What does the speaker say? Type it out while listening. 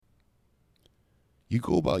You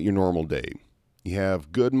go about your normal day. You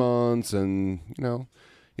have good months and, you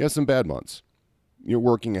have some bad months. You're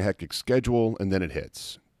working a hectic schedule and then it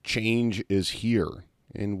hits. Change is here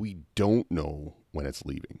and we don't know when it's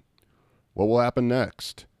leaving. What will happen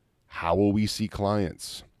next? How will we see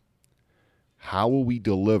clients? How will we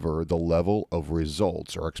deliver the level of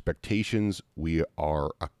results or expectations we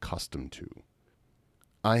are accustomed to?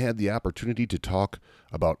 I had the opportunity to talk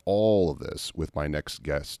about all of this with my next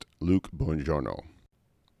guest, Luke Bongiorno.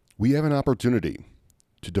 We have an opportunity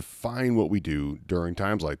to define what we do during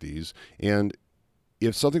times like these, and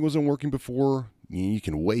if something wasn't working before, you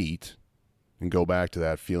can wait and go back to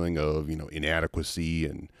that feeling of, inadequacy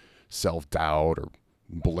and self-doubt or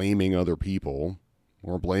blaming other people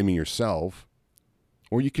or blaming yourself.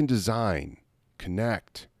 Or you can design,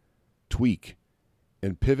 connect, tweak,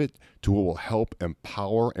 and pivot to what will help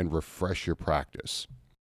empower and refresh your practice.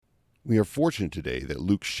 We are fortunate today that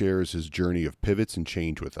Luke shares his journey of pivots and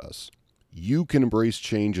change with us. You can embrace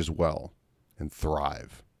change as well and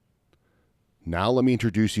thrive. Now let me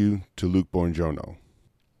introduce you to Luke Bongiorno.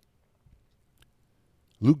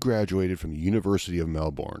 Luke graduated from the University of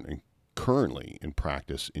Melbourne and currently in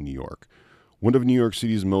practice in New York. One of New York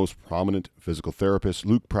City's most prominent physical therapists,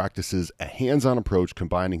 Luke practices a hands-on approach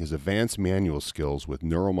combining his advanced manual skills with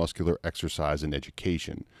neuromuscular exercise and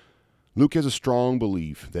education. Luke has a strong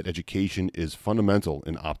belief that education is fundamental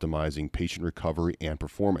in optimizing patient recovery and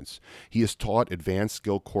performance. He has taught advanced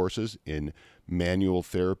skill courses in manual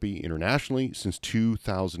therapy internationally since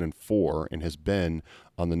 2004 and has been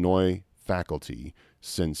on the NOI faculty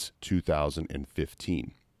since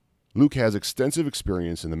 2015. Luke has extensive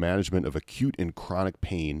experience in the management of acute and chronic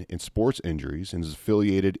pain and sports injuries and is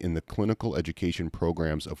affiliated in the clinical education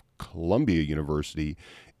programs of Columbia University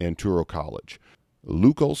and Touro College.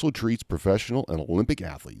 Luke also treats professional and Olympic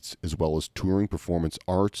athletes as well as touring performance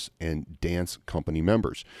arts and dance company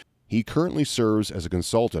members. He currently serves as a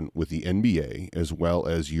consultant with the NBA as well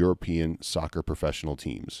as European soccer professional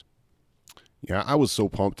teams. Yeah, I was so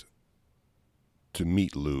pumped to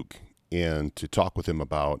meet Luke and to talk with him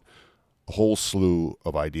about a whole slew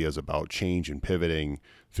of ideas about change and pivoting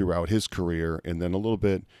throughout his career, and then a little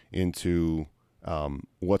bit into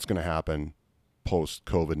what's going to happen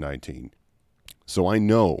post-COVID-19. So I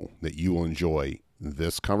know that you will enjoy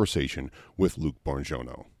this conversation with Luke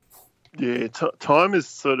Bongiorno. Yeah, time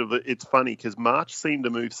is it's funny because March seemed to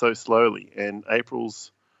move so slowly, and April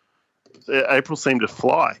seemed to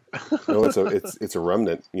fly. No, it's a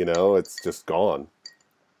remnant, it's just gone.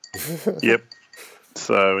 Yep.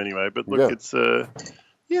 So anyway, but look, Yeah. it's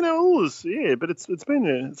all is but it's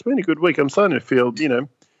been a good week. I'm starting to feel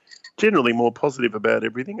generally more positive about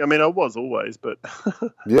everything. I mean, I was always, but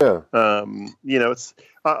Yeah. it's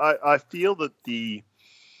I feel that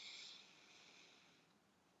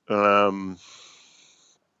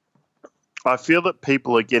I feel that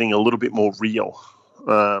people are getting a little bit more real.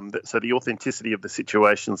 So the authenticity of the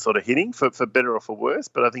situation is sort of hitting for better or for worse.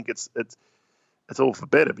 But I think it's all for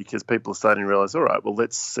better because people are starting to realize, all right, well,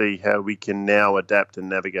 let's see how we can now adapt and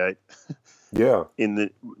navigate. Yeah.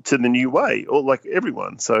 To the new way, or like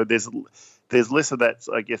everyone. So there's less of that,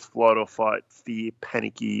 I guess, flight or fight, fear,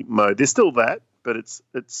 panicky mode. There's still that, but it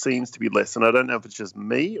seems to be less. And I don't know if it's just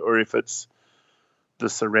me or if it's the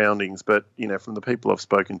surroundings, but from the people I've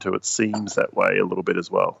spoken to, it seems that way a little bit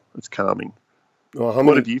as well. It's calming. Well,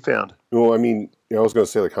 what have you found? Well, I mean, I was going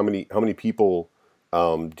to say, like, how many people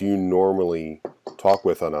do you normally talk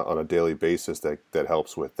with on a daily basis that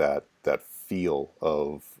helps with that feel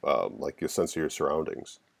of like your sense of your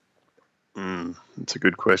surroundings? That's a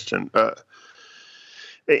good question.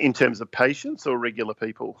 In terms of patients or regular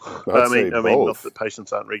people? I mean, not that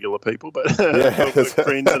patients aren't regular people, but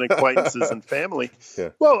friends and acquaintances and family. Yeah.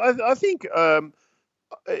 Well, I think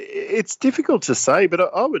it's difficult to say, but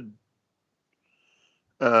I would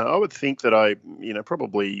think that I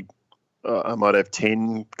probably I might have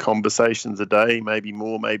 10 conversations a day, maybe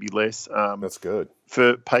more, maybe less. That's good.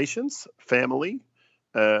 For patients, family,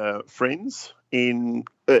 friends in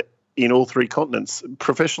all three continents,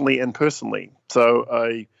 professionally and personally.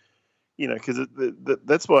 So because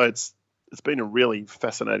that's why it's been a really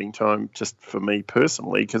fascinating time just for me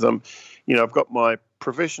personally, because I've got my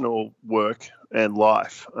professional work and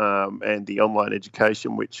life and the online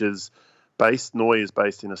education, which is NOI is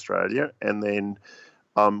based in Australia, and then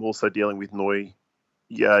I'm also dealing with NOI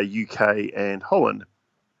UK and Holland.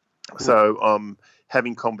 Cool. So I'm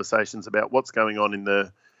having conversations about what's going on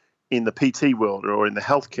in the PT world or in the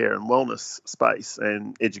healthcare and wellness space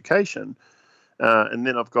and education. And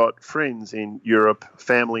then I've got friends in Europe,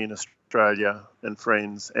 family in Australia and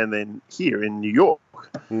friends, and then here in New York.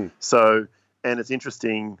 So, and it's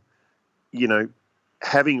interesting,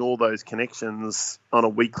 having all those connections on a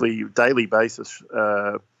weekly, daily basis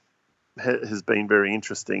has been very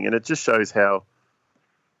interesting, and it just shows how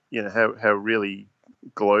how really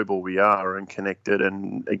global we are and connected.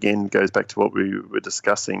 And again, goes back to what we were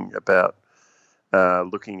discussing about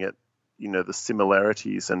looking at the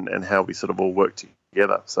similarities and how we sort of all work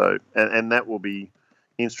together. So and that will be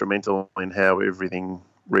instrumental in how everything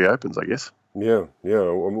reopens, I guess. Yeah.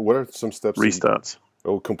 What are some steps? Restarts.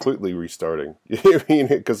 Completely restarting. I mean,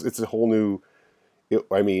 because it's a whole new.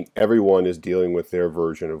 Everyone is dealing with their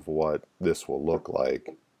version of what this will look like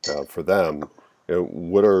for them.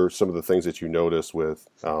 What are some of the things that you notice with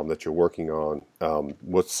that you're working on?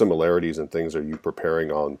 What similarities and things are you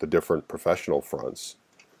preparing on the different professional fronts?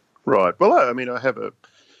 Right. Well, I have a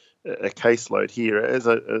caseload here. As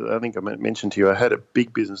I think I mentioned to you, I had a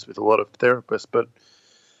big business with a lot of therapists, but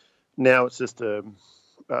now it's just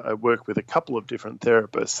I work with a couple of different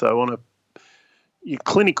therapists. So on a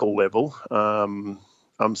clinical level,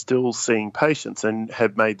 I'm still seeing patients and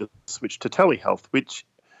have made the switch to telehealth, which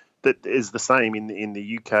that is the same in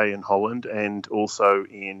the UK and Holland, and also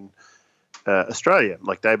in Australia.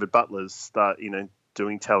 Like David Butler's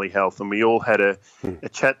doing telehealth, and we all had a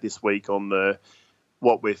chat this week on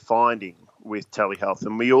what we're finding with telehealth,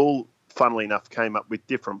 and we all, funnily enough, came up with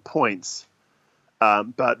different points,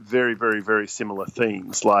 but very, very, very similar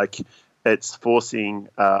themes. Like it's forcing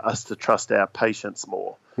us to trust our patients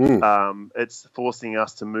more. It's forcing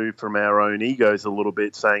us to move from our own egos a little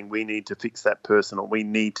bit, saying we need to fix that person or we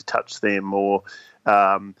need to touch them more,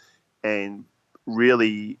 and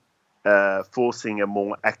really forcing a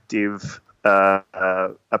more active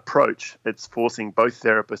approach. It's forcing both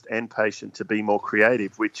therapist and patient to be more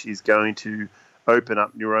creative, which is going to open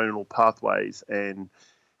up neuronal pathways and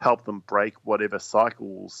help them break whatever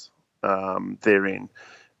cycles they're in.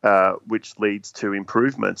 Which leads to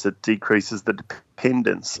improvements. It decreases the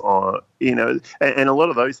dependence on, and a lot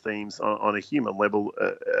of those themes on a human level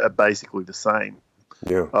are basically the same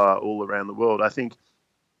all around the world. I think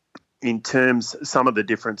in terms, some of the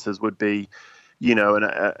differences would be, and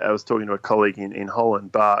I was talking to a colleague in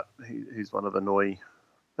Holland, Bart, who's one of the NOI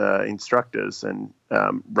instructors and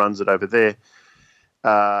runs it over there.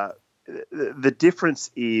 The difference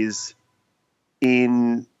is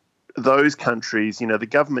in those countries, the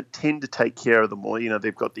government tend to take care of them all.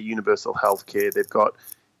 They've got the universal health care, they've got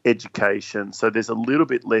education. So there's a little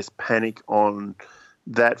bit less panic on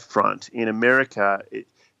that front. In America,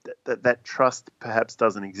 that trust perhaps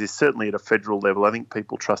doesn't exist, certainly at a federal level. I think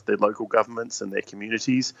people trust their local governments and their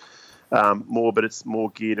communities more, but it's more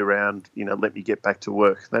geared around, let me get back to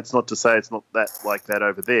work. That's not to say it's not that like that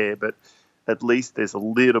over there, but at least there's a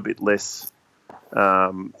little bit less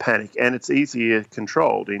panic, and it's easier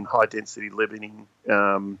controlled. In high density living,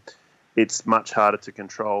 it's much harder to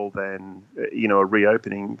control than a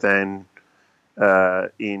reopening than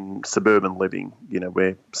in suburban living,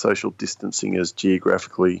 where social distancing is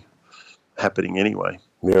geographically happening anyway.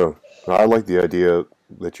 Yeah, I like the idea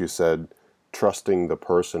that you said trusting the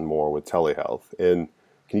person more with telehealth. And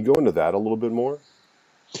can you go into that a little bit more?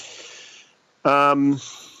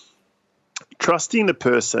 Trusting the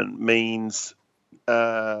person means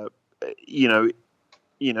as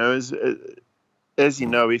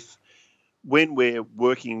if when we're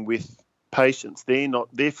working with patients,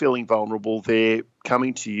 they're feeling vulnerable, they're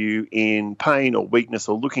coming to you in pain or weakness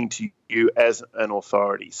or looking to you as an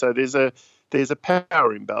authority. So there's a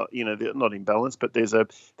power imbalance, they're not imbalance, but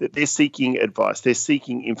they're seeking advice, they're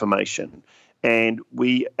seeking information. And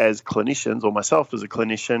we as clinicians, or myself as a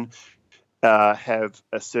clinician, have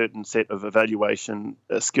a certain set of evaluation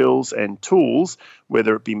skills and tools,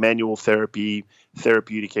 whether it be manual therapy,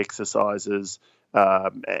 therapeutic exercises,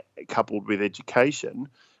 coupled with education,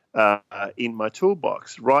 in my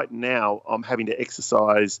toolbox. Right now, I'm having to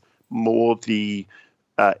exercise more the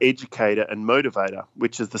educator and motivator,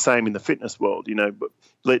 which is the same in the fitness world.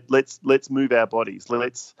 Let's move our bodies.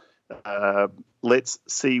 Let's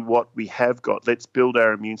see what we have got. Let's build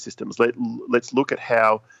our immune systems. Let's look at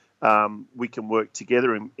how we can work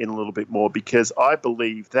together in a little bit more, because I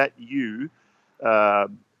believe that you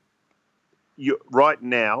right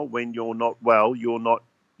now, when you're not well, you're not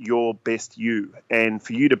your best you. And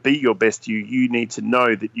for you to be your best you need to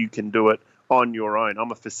know that you can do it on your own.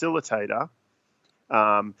 I'm a facilitator,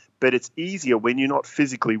 but it's easier when you're not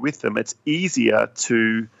physically with them. It's easier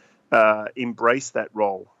to embrace that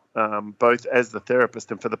role, both as the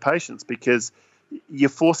therapist and for the patients, because you're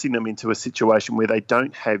forcing them into a situation where they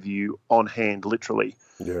don't have you on hand, literally.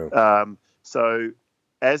 Yeah. So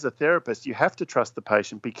as a therapist, you have to trust the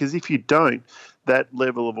patient, because if you don't, that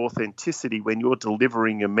level of authenticity when you're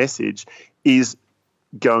delivering a message is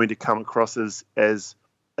going to come across as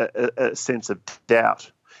a sense of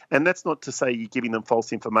doubt. And that's not to say you're giving them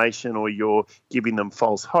false information or you're giving them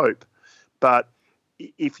false hope, but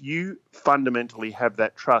if you fundamentally have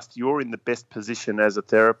that trust, you're in the best position as a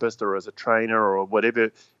therapist or as a trainer or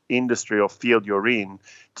whatever industry or field you're in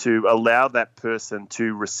to allow that person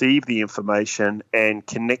to receive the information and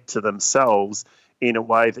connect to themselves in a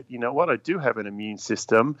way that, you know what, I do have an immune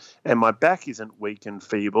system and my back isn't weak and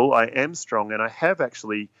feeble. I am strong and I have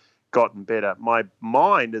actually gotten better. My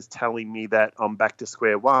mind is telling me that I'm back to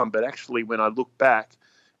square one, but actually when I look back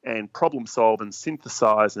and problem solve and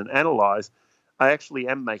synthesize and analyze, I actually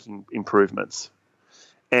am making improvements.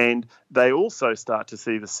 And they also start to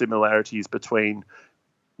see the similarities between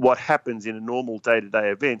what happens in a normal day-to-day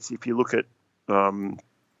events. If you look at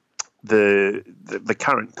the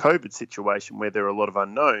current COVID situation where there are a lot of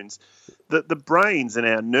unknowns, the brains and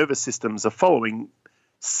our nervous systems are following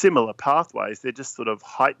similar pathways. They're just sort of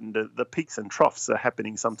heightened. The peaks and troughs are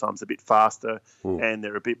happening sometimes a bit faster, and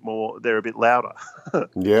they're a bit louder.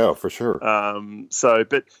 Yeah, for sure.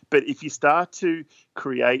 But if you start to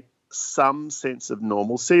create some sense of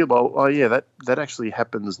normalcy, that actually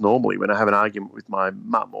happens normally when I have an argument with my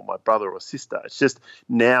mum or my brother or sister. It's just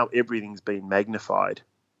now everything's been magnified.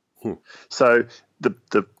 So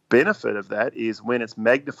the benefit of that is when it's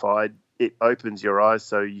magnified, it opens your eyes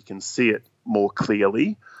so you can see it more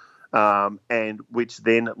clearly, and which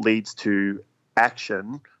then leads to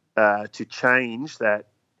action to change that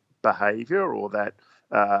behaviour or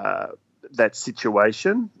that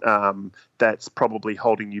situation that's probably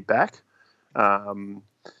holding you back. And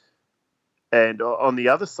on the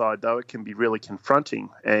other side, though, it can be really confronting.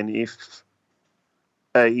 And if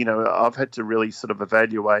I've had to really sort of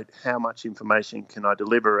evaluate how much information can I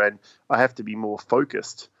deliver, and I have to be more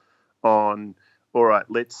focused on, all right,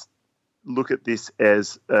 let's look at this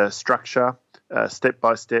as a structure, step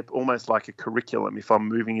by step, almost like a curriculum. If I'm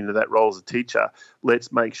moving into that role as a teacher,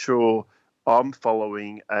 let's make sure I'm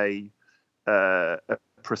following a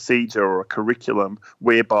procedure or a curriculum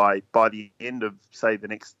whereby by the end of, say, the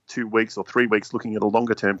next 2 weeks or 3 weeks, looking at a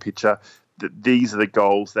longer term picture, that these are the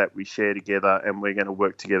goals that we share together and we're going to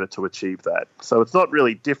work together to achieve that. So it's not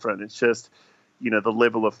really different. It's just, the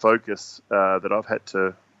level of focus that I've had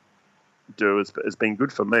to do has been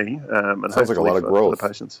good for me. And sounds like a lot of growth for the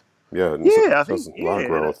patients. Yeah, I think a lot of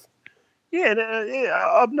growth.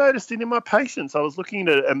 I've noticed it in my patients. I was looking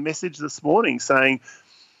at a message this morning saying,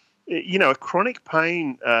 a chronic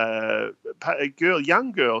pain,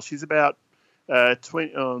 young girl, she's about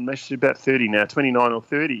 20, she's about 30 now, 29 or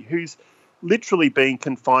 30, who's literally been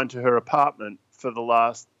confined to her apartment for the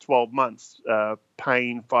last 12 months,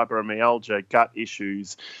 pain, fibromyalgia, gut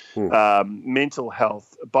issues, mental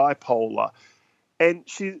health, bipolar. And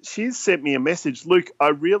she's sent me a message, Luke, I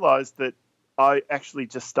realised that I actually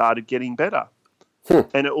just started getting better.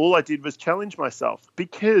 And all I did was challenge myself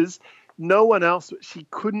because no one else,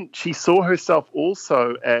 she saw herself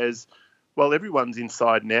also as, well, everyone's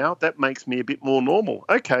inside now. That makes me a bit more normal.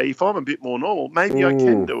 Okay, if I'm a bit more normal, maybe I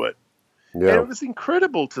can do it. Yeah. And it was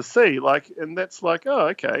incredible to see, and that's like, oh,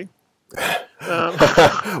 okay.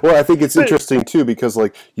 Well, I think it's interesting too because,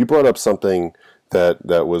 you brought up something that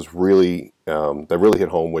was really that really hit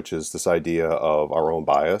home, which is this idea of our own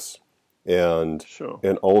bias, and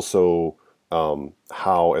and also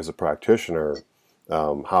how, as a practitioner,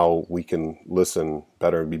 how we can listen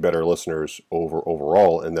better and be better listeners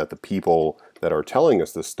overall, and that the people that are telling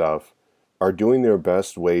us this stuff are doing their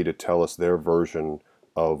best way to tell us their version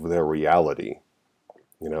of their reality,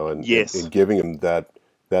 and giving them that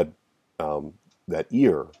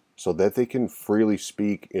ear so that they can freely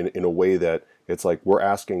speak in a way that it's like we're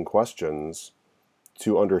asking questions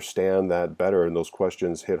to understand that better, and those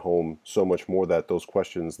questions hit home so much more that those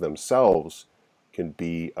questions themselves can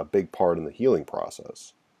be a big part in the healing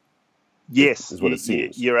process. Yes, is what it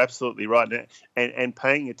seems. You're absolutely right, and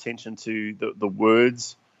paying attention to the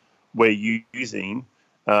words we're using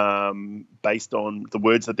based on the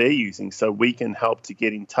words that they're using, so we can help to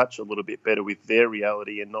get in touch a little bit better with their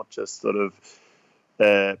reality and not just sort of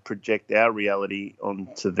project our reality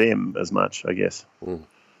onto them as much, I guess.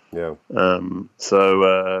 Yeah. No,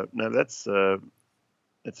 that's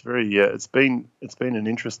it's very it's been an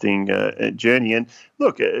interesting journey, and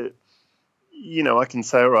look. I can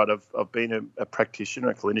say, all right, I've been a practitioner,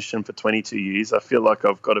 a clinician for 22 years. I feel like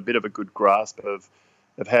I've got a bit of a good grasp of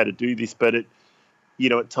how to do this. But at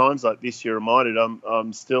times like this, you're reminded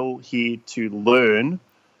I'm still here to learn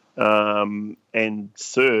and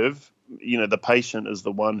serve. The patient is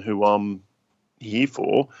the one who I'm here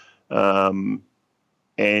for.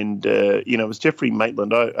 It was Jeffrey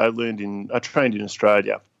Maitland. I trained in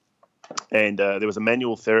Australia, And there was a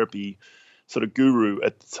manual therapy sort of guru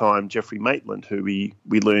at the time, Jeffrey Maitland, who we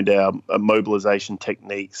learned our mobilization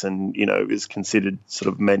techniques and, is considered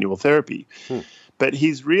sort of manual therapy. But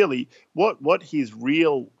his really, what his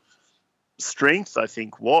real strength, I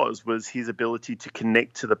think, was his ability to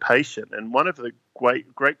connect to the patient. And one of the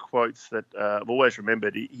great quotes that I've always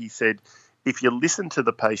remembered, he said, if you listen to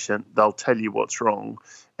the patient, they'll tell you what's wrong.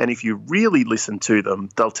 And if you really listen to them,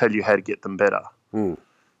 they'll tell you how to get them better.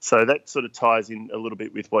 So that sort of ties in a little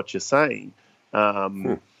bit with what you're saying.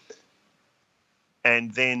 And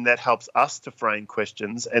then that helps us to frame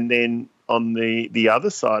questions. And then on the other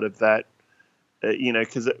side of that,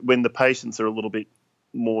 because when the patients are a little bit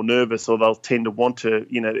more nervous, or they'll tend to want to,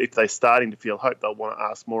 if they're starting to feel hope, they'll want to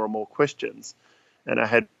ask more and more questions. And I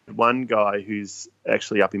had one guy who's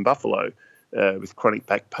actually up in Buffalo with chronic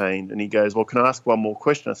back pain, and he goes, well, can I ask one more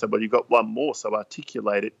question? I said, well, you've got one more, so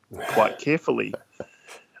articulate it quite carefully.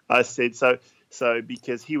 I said, so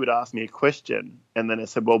because he would ask me a question, and then I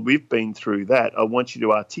said, well, we've been through that. I want you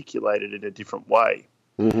to articulate it in a different way.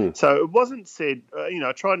 So it wasn't said,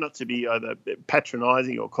 I try not to be either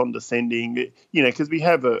patronising or condescending, because we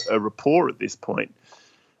have a rapport at this point.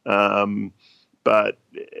 But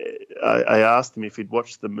I asked him if he'd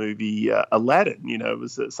watched the movie Aladdin. It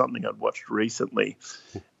was something I'd watched recently.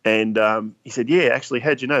 And he said, yeah, actually,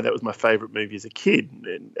 how'd you know? That was my favourite movie as a kid.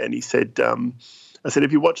 And he said, I said,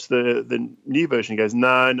 have you watched the new version? He goes, no,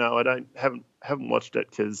 I haven't watched it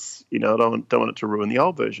because, I don't want it to ruin the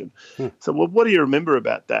old version. So, well, what do you remember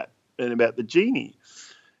about that and about the genie?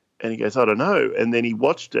 And he goes, I don't know. And then he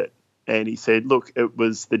watched it and he said, look, it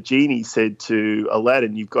was the genie said to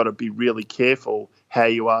Aladdin, you've got to be really careful how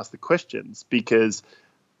you ask the questions, because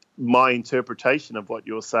my interpretation of what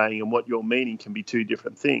you're saying and what you're meaning can be two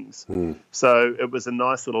different things. So it was a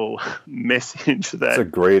nice little message. That's a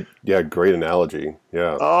great analogy.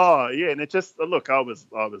 Yeah. Oh yeah, and it just look, I was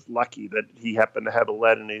lucky that he happened to have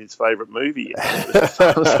Aladdin in his favourite movie. And it was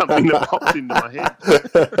just something that popped into my head.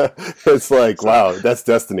 It's like, wow, that's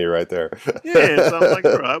destiny right there. Yeah, so I'm like,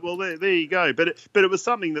 all right, well there you go. But it was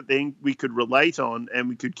something that then we could relate on and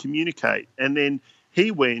we could communicate. And then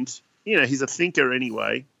he went, he's a thinker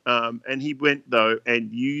anyway. And he went though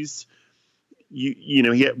and used,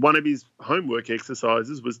 he had one of his homework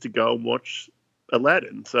exercises was to go and watch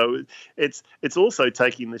Aladdin. So it's also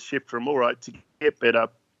taking the shift from, all right, to get better,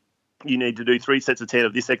 you need to do 3 sets of 10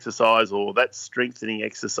 of this exercise or that strengthening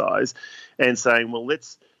exercise, and saying, well,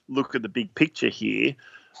 let's look at the big picture here,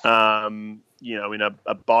 in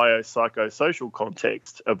a biopsychosocial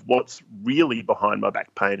context of what's really behind my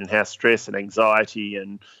back pain and how stress and anxiety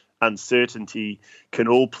and uncertainty can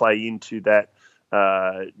all play into that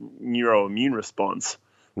neuroimmune response.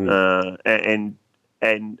 And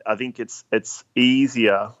I think it's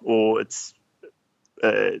easier, or it's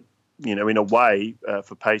in a way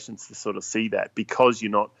for patients to sort of see that, because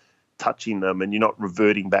you're not touching them and you're not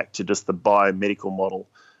reverting back to just the biomedical model,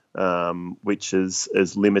 which is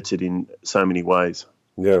limited in so many ways.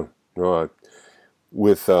 Yeah. Right.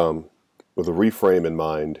 With a reframe in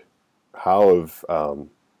mind, how have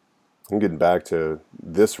I'm getting back to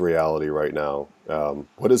this reality right now.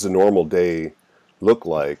 What does a normal day look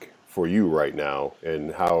like for you right now,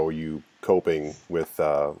 and how are you coping with,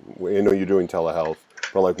 I know you're doing telehealth,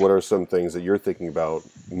 but like, what are some things that you're thinking about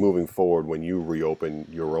moving forward when you reopen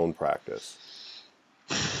your own practice?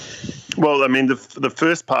 Well, I mean, the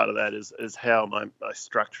first part of that is how am I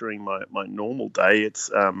structuring my normal day.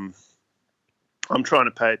 It's I'm trying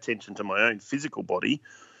to pay attention to my own physical body,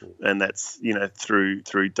 and that's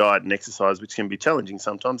through diet and exercise, which can be challenging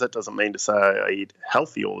sometimes. That doesn't mean to say I eat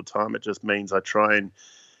healthy all the time. It just means I try and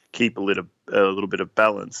keep a little bit of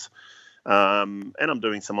balance. And I'm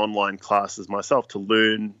doing some online classes myself to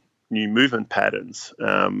learn new movement patterns,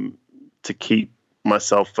 to keep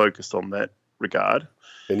myself focused on that regard.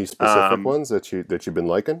 Any specific ones that you've been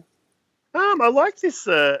liking? I like this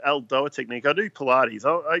Aldoa technique. I do Pilates.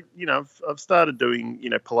 I've started doing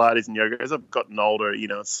Pilates and yoga as I've gotten older.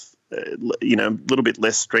 It's a little bit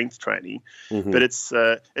less strength training, but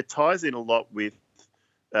it ties in a lot with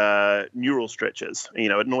neural stretches.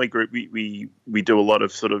 At NOI Group we do a lot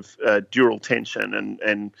of sort of dural tension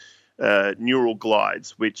and neural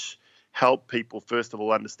glides, which help people first of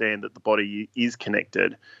all understand that the body is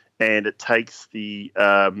connected, and it takes the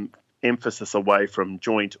emphasis away from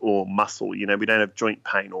joint or muscle. We don't have joint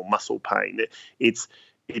pain or muscle pain. It's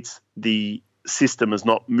the system is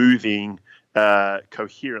not moving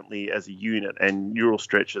coherently as a unit, and neural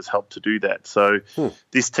stretches help to do that. So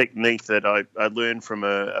this technique that I learned from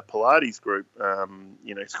a Pilates group,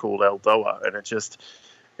 it's called Aldoa, and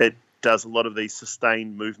does a lot of these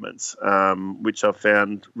sustained movements, which I've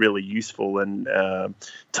found really useful, and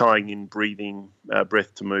tying in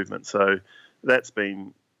breath to movement. So that's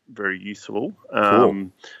been very useful.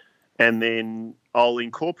 Cool. And then I'll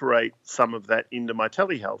incorporate some of that into my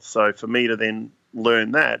telehealth. So for me to then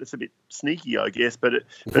learn that, it's a bit sneaky, I guess, but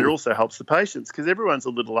it also helps the patients, because everyone's a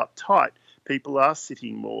little uptight. People are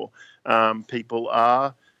sitting more. People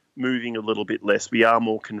are moving a little bit less. We are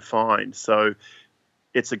more confined. So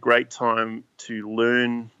it's a great time to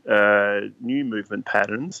learn new movement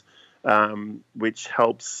patterns, which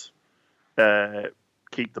helps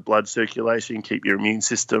keep the blood circulation, keep your immune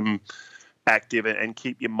system active, and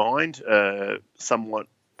keep your mind somewhat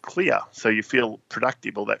clear, so you feel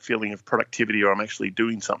productive, or that feeling of productivity, or I'm actually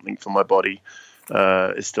doing something for my body,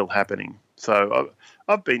 is still happening. So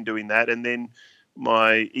I've been doing that, and then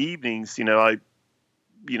my evenings,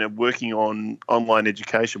 working on online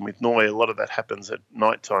education with NOI, a lot of that happens at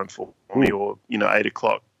night time for me, or 8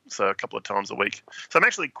 o'clock, so a couple of times a week. So I'm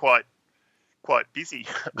actually quite busy.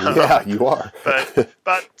 Yeah, you are.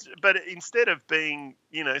 but instead of being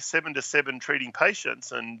 7 to 7 treating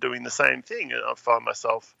patients and doing the same thing, I find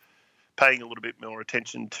myself paying a little bit more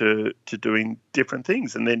attention to doing different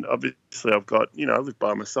things. And then obviously I've got I live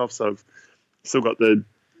by myself, so I've still got the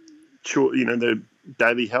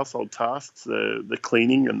daily household tasks, the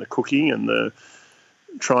cleaning and the cooking, and the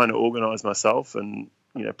trying to organise myself, and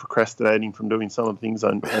procrastinating from doing some of the things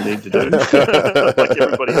I need to do, like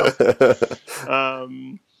everybody else.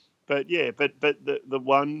 But the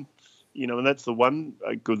one, and that's the one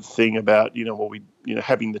good thing about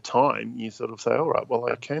having the time. You sort of say, all right, well,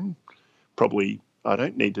 I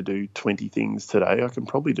don't need to do 20 things today. I can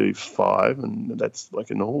probably do 5, and that's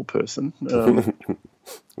like a normal person.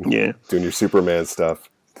 Yeah, doing your Superman stuff.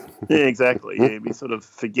 Yeah, exactly. Yeah, we sort of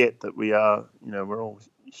forget that we are, we're all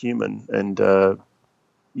human, and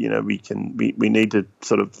we need to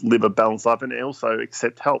sort of live a balanced life, and also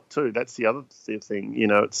accept help too. That's the other thing.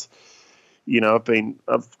 It's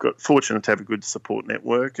I've got fortunate to have a good support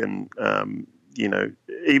network, and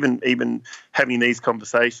even having these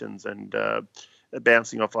conversations and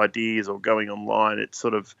bouncing off ideas or going online, it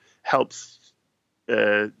sort of helps.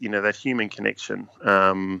 That human connection,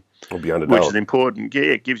 beyond a which doubt, is important. Yeah,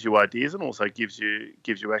 it gives you ideas, and also gives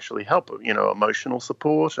you actually help. Emotional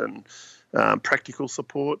support and practical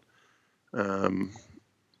support. I'm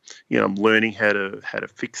learning how to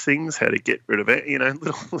fix things, how to get rid of it.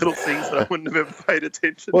 Little things that I wouldn't have ever paid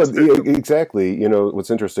attention to. Well, exactly. What's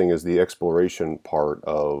interesting is the exploration part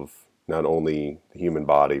of not only the human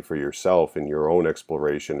body for yourself and your own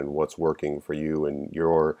exploration and what's working for you and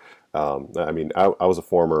your. I was a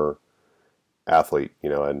former athlete,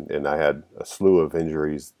 and I had a slew of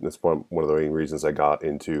injuries. That's one of the main reasons I got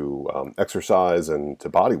into exercise and to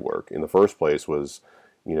body work in the first place was,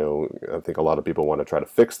 I think a lot of people want to try to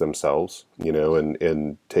fix themselves,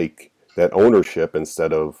 and take that ownership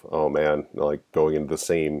instead of, oh man, like going into the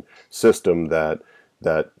same system that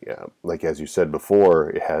like as you said before,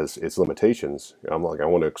 it has its limitations. I'm like, I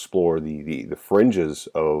want to explore the fringes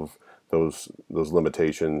of those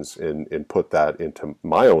limitations and put that into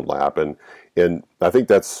my own lap. And I think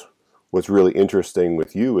that's what's really interesting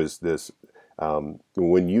with you is this,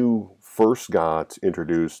 when you first got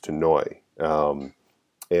introduced to NOI,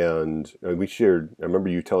 and we shared, I remember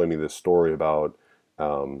you telling me this story about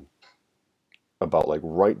like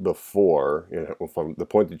right before, from the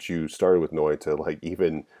point that you started with NOI to like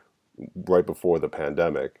even right before the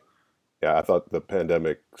pandemic. Yeah, I thought the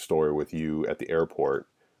pandemic story with you at the airport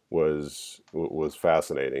was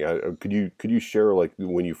fascinating. Could you share like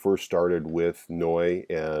when you first started with NOI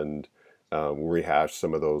and rehash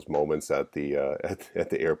some of those moments at the at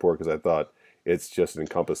the airport, because I thought it's just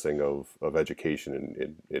encompassing of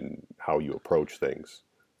education and how you approach things.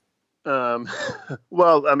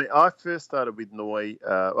 Well, I first started with NOI.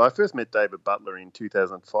 I first met David Butler in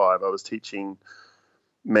 2005. I was teaching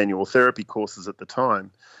manual therapy courses at the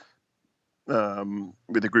time,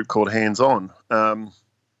 with a group called Hands On.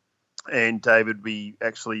 And David, we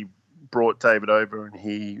actually brought David over, and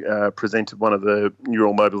he presented one of the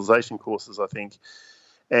neural mobilization courses, I think.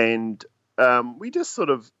 And we just sort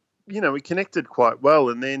of, we connected quite well.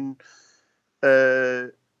 And then I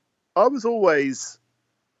was always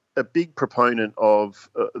a big proponent of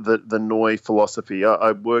the NOI philosophy.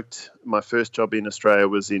 I worked, my first job in Australia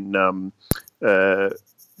was in head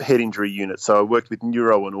injury unit. So I worked with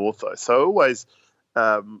neuro and ortho. So I always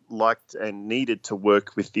liked and needed to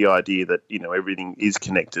work with the idea that, everything is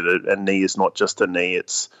connected. A knee is not just a knee.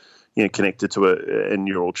 It's, connected to a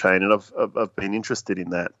neural chain. And I've been interested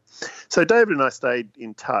in that. So David and I stayed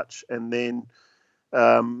in touch. And then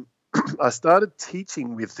I started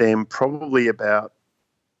teaching with them probably about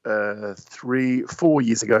 3-4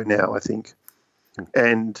 years ago now, I think.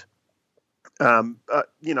 And, I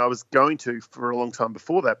was going to for a long time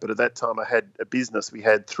before that, but at that time I had a business. We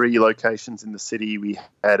had 3 locations in the city. We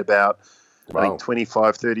had about, I think,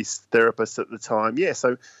 25, 30 therapists at the time. Yeah,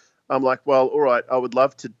 so I'm like, well, all right, I would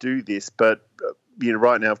love to do this, but,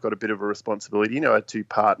 right now I've got a bit of a responsibility. I had 2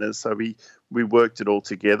 partners, so we worked it all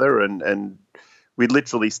together, and we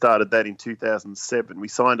literally started that in 2007. We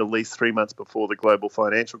signed a lease 3 months before the global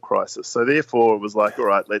financial crisis. So therefore, it was like, all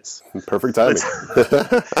right, let's perfect timing.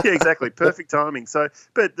 Yeah, exactly, perfect timing. So,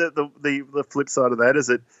 but the flip side of that is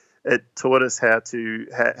it taught us how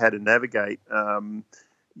to navigate,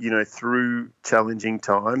 through challenging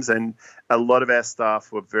times. And a lot of our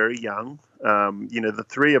staff were very young. The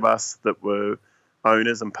 3 of us that were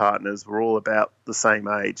owners and partners were all about the same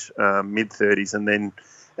age, mid-30s, and then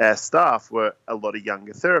our staff were a lot of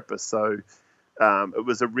younger therapists. So it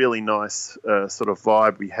was a really nice sort of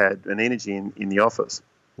vibe we had, an energy in the office.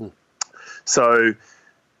 So,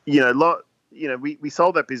 we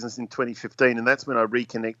sold that business in 2015, and that's when I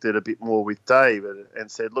reconnected a bit more with Dave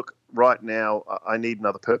and said, look, right now I need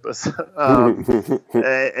another purpose.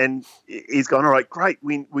 And he's gone, all right, great,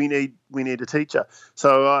 we need a teacher.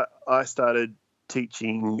 So I started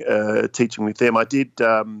teaching with them. I did.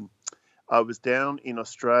 I was down in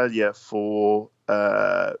Australia for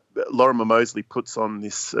Lorimer Moseley puts on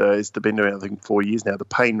this. It's been doing, I think, 4 years now. The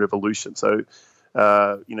Pain Revolution. So,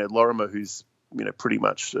 Lorimer, who's pretty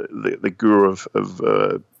much the guru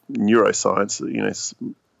of neuroscience.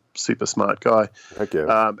 Super smart guy. Heck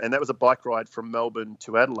yeah. And that was a bike ride from Melbourne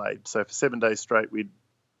to Adelaide. So for 7 days straight, we'd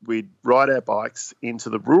ride our bikes into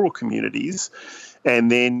the rural communities, and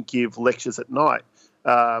then give lectures at night.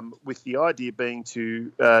 With the idea being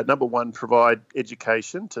to, number one, provide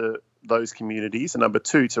education to those communities, and number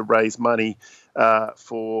two, to raise money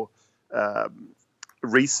for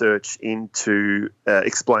research into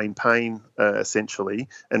explain pain, essentially,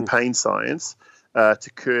 and pain science to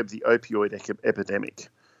curb the opioid epidemic.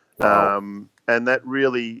 Wow. And that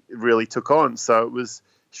really, really took on. So it was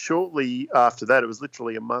shortly after that, it was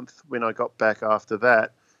literally a month when I got back after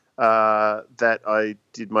that, that I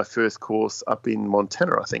did my first course up in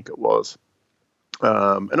Montana, I think it was.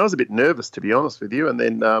 And I was a bit nervous, to be honest with you. And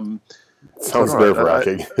then sounds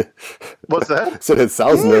nerve-wracking. What's that? So it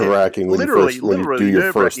sounds nerve-wracking when you do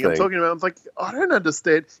your first thing. I'm talking about, I'm like, I don't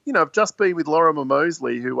understand. I've just been with Lorimer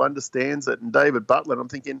Moseley, who understands it, and David Butler, and I'm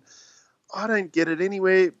thinking, I don't get it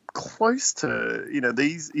anywhere close to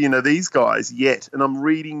these guys yet. And I'm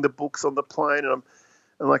reading the books on the plane, and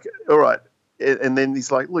I'm like, all right. And then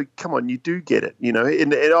he's like, look, come on, you do get it,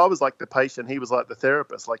 And I was like the patient, he was like the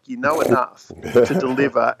therapist. Like, enough to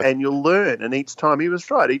deliver, and you'll learn. And each time, he was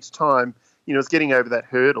right. Each time, it's getting over that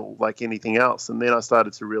hurdle like anything else. And then I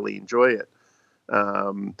started to really enjoy it.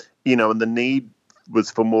 And the need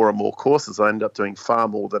was for more and more courses. I ended up doing far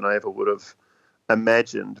more than I ever would have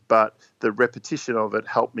imagined. But the repetition of it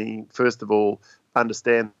helped me, first of all,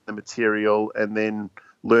 understand the material, and then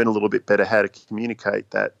learn a little bit better how to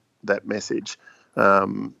communicate that message,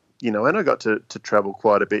 and I got to travel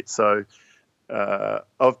quite a bit. So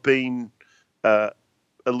I've been a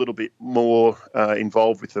little bit more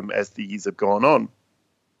involved with them as the years have gone on.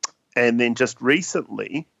 And then just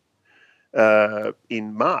recently,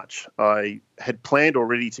 in March, I had planned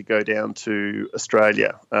already to go down to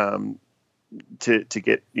Australia to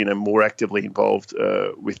get more actively involved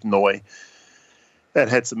with NOI. And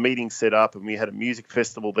had some meetings set up, and we had a music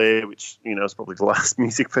festival there, which, is probably the last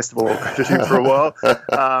music festival I'll go to for a while.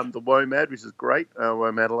 The WOMAD, which is great,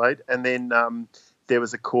 WOMAD Adelaide. And then there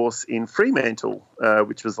was a course in Fremantle,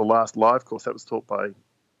 which was the last live course that was taught by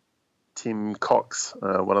Tim Cox,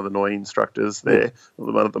 one of the NOI instructors there,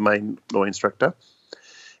 one of the main NOI instructor.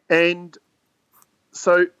 And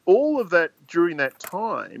so all of that during that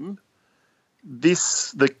time, the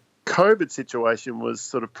COVID situation was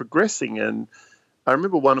sort of progressing, and I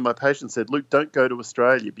remember one of my patients said, Luke, don't go to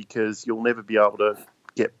Australia because you'll never be able to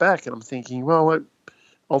get back. And I'm thinking, well,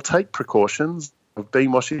 I'll take precautions. I've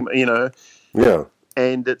been washing, Yeah.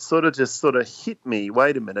 And it sort of hit me,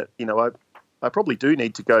 wait a minute, I probably do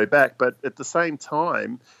need to go back. But at the same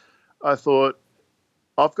time, I thought,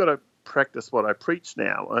 I've got to practice what I preach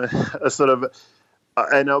now.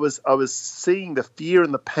 And I was seeing the fear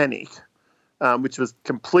and the panic, which was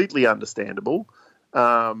completely understandable.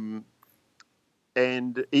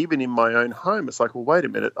 And even in my own home, it's like, well, wait a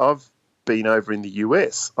minute, I've been over in the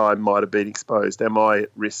US. I might have been exposed. Am I at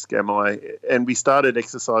risk? And we started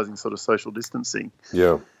exercising sort of social distancing.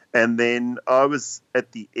 Yeah. And then I was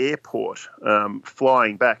at the airport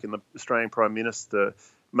flying back, and the Australian Prime Minister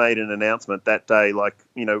made an announcement that day, like,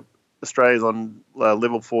 Australia's on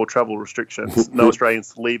level 4 travel restrictions. No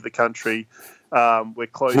Australians to leave the country. We're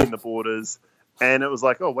closing the borders. And it was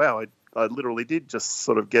like, oh, wow, I literally did just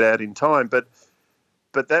sort of get out in time. But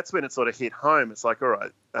that's when it sort of hit home. It's like, all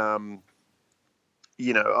right, I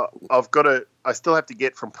still have to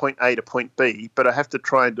get from point A to point B, but I have to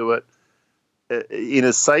try and do it in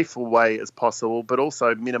as safe a way as possible, but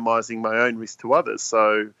also minimizing my own risk to others.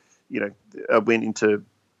 So, I went into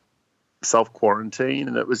self-quarantine,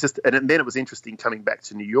 and then it was interesting coming back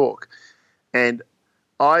to New York. And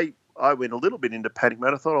I went a little bit into panic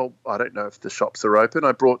mode. I thought, I don't know if the shops are open.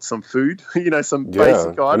 I brought some food, some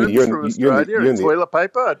basic items from Australia, and toilet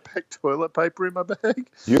paper. I'd packed toilet paper in my bag.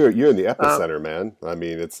 You're in the epicenter, man. I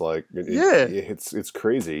mean, it's like, it's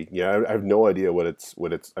crazy. Yeah, I have no idea what it's.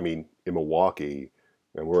 I mean, in Milwaukee,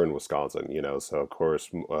 and we're in Wisconsin, so of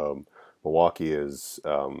course, Milwaukee is.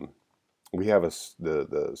 We have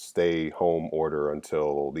the stay home order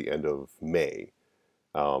until the end of May.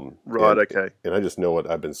 Right. Okay. And I just know what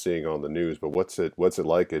I've been seeing on the news, but what's it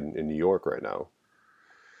like in New York right now?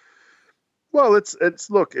 Well,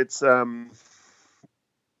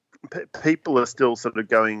 people are still sort of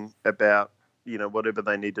going about, whatever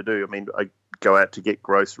they need to do. I mean, I go out to get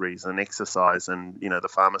groceries and exercise, and, the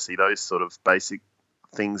pharmacy, those sort of basic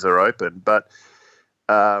things are open. But,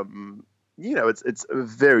 it's a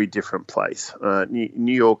very different place.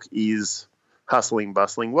 New York is hustling,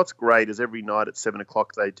 bustling. What's great is every night at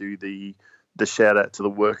 7:00 they do the shout out to the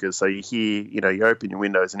workers. So you hear, you open your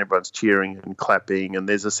windows and everyone's cheering and clapping, and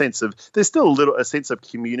there's still a sense of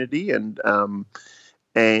community and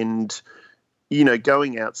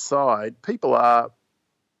going outside. People are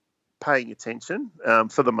paying attention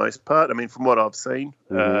for the most part. I mean, from what I've seen.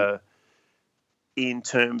 Mm-hmm. In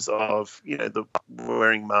terms of, the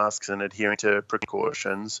wearing masks and adhering to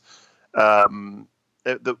precautions.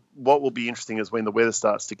 What will be interesting is when the weather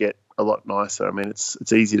starts to get a lot nicer. I mean,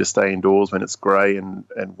 it's easy to stay indoors when it's grey and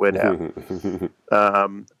wet out.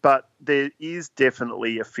 But there is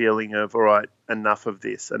definitely a feeling of, all right, enough of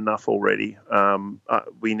this, enough already.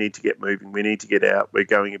 We need to get moving. We need to get out. We're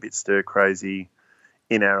going a bit stir crazy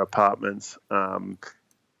in our apartments, and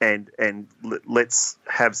let's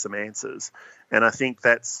have some answers. And I think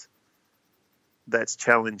that's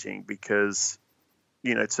challenging because,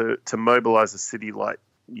 to mobilize a city like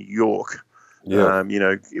New York,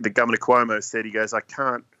 the governor Cuomo said, he goes, I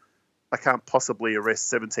can't possibly arrest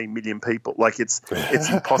 17 million people. Like it's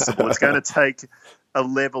impossible. It's going to take a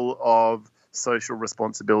level of social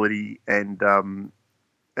responsibility and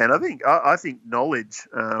I think knowledge.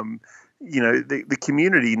 The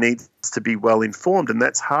community needs to be well informed, and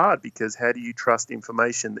that's hard because how do you trust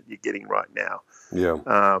information that you're getting right now? Yeah.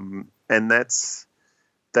 And that's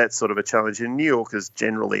sort of a challenge. And New Yorkers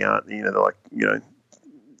generally aren't, they're like,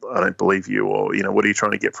 I don't believe you, or, what are you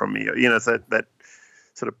trying to get from me? It's that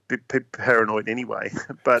sort of bit paranoid anyway.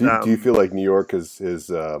 But do you feel like New York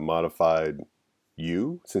has modified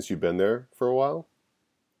you since you've been there for a while?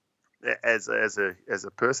 As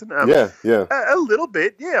a person, yeah, a little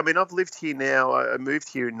bit, yeah. I mean, I've lived here now. I moved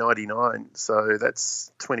here in '99, so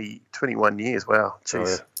that's 21 years. Wow,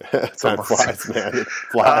 jeez, Time flies, man. It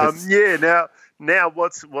flies. Now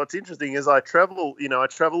what's interesting is I travel. I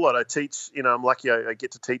travel a lot. I teach. I'm lucky. I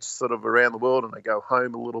get to teach sort of around the world, and I go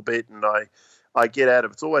home a little bit, and I get out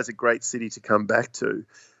of. It's always a great city to come back to.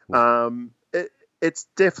 It's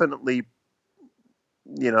definitely.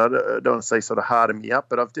 I don't want to say sort of harden me up,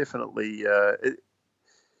 but I've definitely,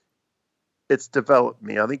 it's developed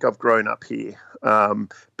me. I think I've grown up here.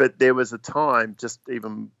 But there was a time just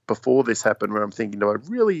even before this happened where I'm thinking, do I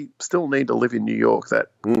really still need to live in New York? That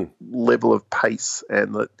level of pace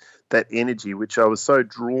and that energy, which I was so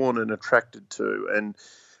drawn and attracted to. And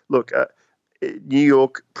look, New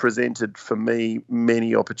York presented for me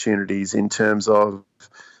many opportunities in terms of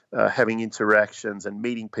having interactions and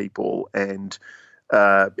meeting people and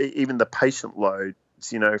even the patient loads,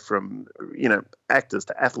 from, actors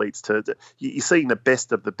to athletes to you're seeing the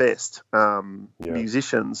best of the best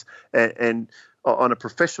musicians and on a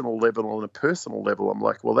professional level, on a personal level, I'm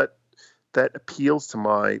like, well, that appeals to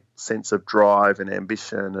my sense of drive and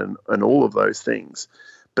ambition and all of those things.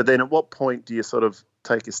 But then at what point do you sort of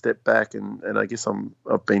take a step back? And I guess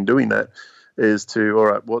I've been doing that is to, all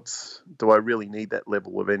right, do I really need that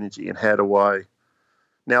level of energy? And how do I,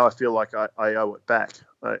 now I feel like I owe it back.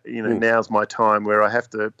 Now's my time where I have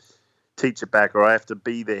to teach it back, or I have to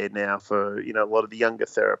be there now for, a lot of the younger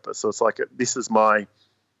therapists. So it's like, this is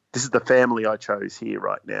the family I chose here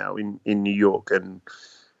right now in New York. And,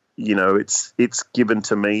 it's given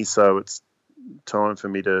to me. So it's time for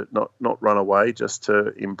me to not run away, just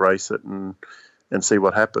to embrace it and and see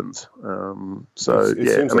what happens. It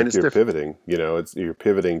seems like you're pivoting. You're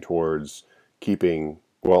pivoting towards keeping.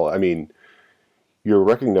 Well, I mean, you're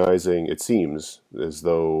recognizing. It seems as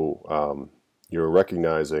though you're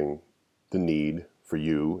recognizing the need for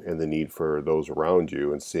you and the need for those around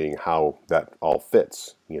you, and seeing how that all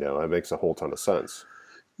fits. It makes a whole ton of sense.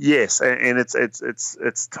 Yes, and it's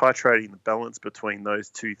titrating the balance between those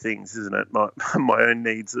two things, isn't it? My own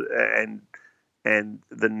needs and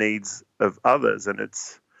the needs of others, and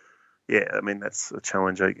I mean, that's a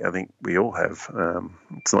challenge I think we all have.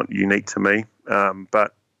 It's not unique to me,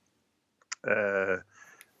 but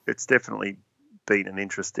it's definitely been an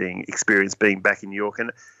interesting experience being back in New York.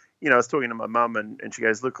 And I was talking to my mum, and she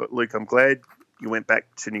goes, "Look, Luke, I'm glad you went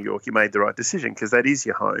back to New York. You made the right decision, because that is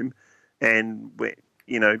your home." And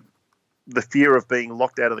the fear of being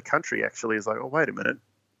locked out of the country actually is like, oh, wait a minute.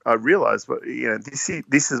 I realised, this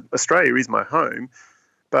is Australia is my home,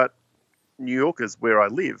 but New York is where I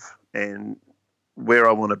live, and where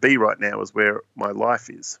I want to be right now is where my life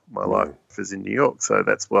is. My life is in New York, so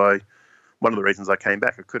that's why one of the reasons I came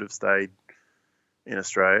back. I could have stayed in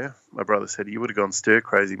Australia. My brother said, "You would have gone stir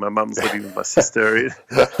crazy." My mum's living with my sister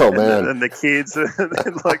oh man, and the kids,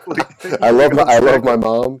 and like I love my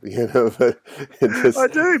mom. But I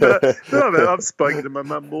do, but I've spoken to my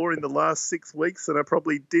mum more in the last 6 weeks than I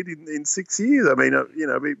probably did in 6 years. I mean,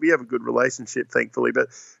 we have a good relationship, thankfully, but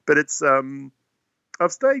it's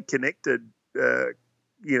I've stayed connected, to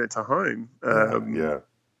home,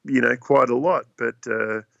 quite a lot, but.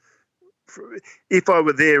 If I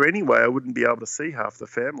were there anyway, I wouldn't be able to see half the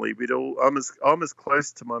family. I'm as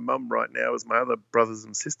close to my mum right now as my other brothers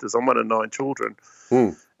and sisters. I'm one of 9 children,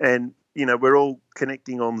 and we're all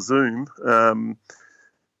connecting on Zoom, and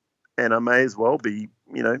I may as well be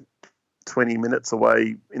 20 minutes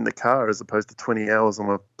away in the car as opposed to 20 hours on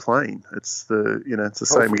a plane. It's the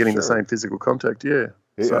same. We're getting the same physical contact. Yeah.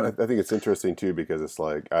 So. I think it's interesting too, because it's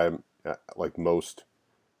like I'm like most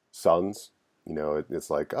sons. It's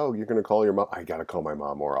like, oh, you're going to call your mom. I got to call my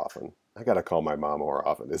mom more often.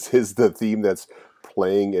 This is the theme that's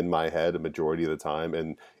playing in my head a majority of the time.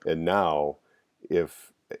 And now,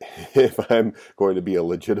 if I'm going to be a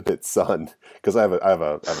legitimate son, because I have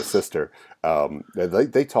a sister,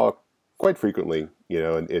 they talk quite frequently,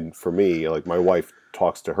 and for me, like, my wife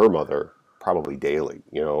talks to her mother probably daily,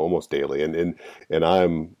 almost daily. And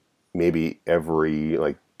I'm maybe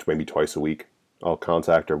maybe twice a week. I'll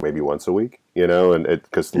contact her maybe once a week, and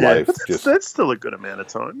because life that's still a good amount of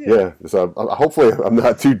time. Yeah. So hopefully I'm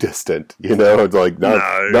not too distant, It's like now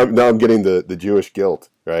I'm getting the Jewish guilt,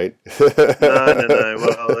 right? No.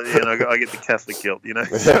 Well, I get the Catholic guilt,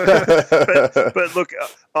 but look,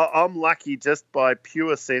 I'm lucky just by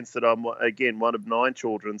pure sense that I'm, again, one of 9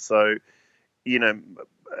 children. So,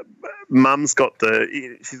 Mum's got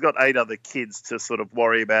she's got 8 other kids to sort of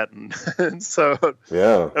worry about, and so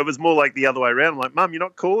it was more like the other way around. I'm like, "Mum, you're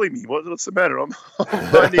not calling me. What's the matter? I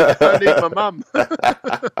need my mum." But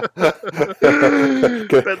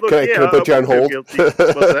look, can I put you on hold? What's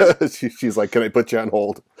that? She's like, "Can I put you on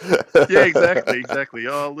hold?" Yeah, exactly.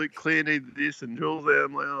 Oh, Luke, Claire needed this, and Jules there.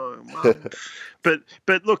 I'm like, "Oh, Mum."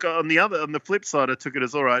 But look, on the flip side, I took it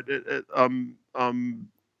as, all right.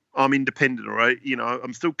 I'm independent, all right?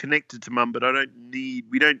 I'm still connected to Mum, but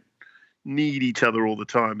we don't need each other all the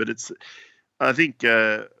time. But I think,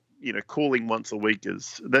 calling once a week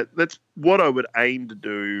that's what I would aim to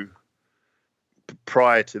do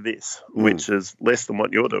prior to this, which is less than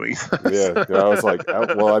what you're doing. Yeah, I was like,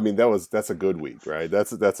 well, I mean, that's a good week, right?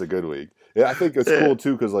 That's a good week. Yeah, I think it's cool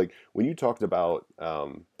too, because like when you talked about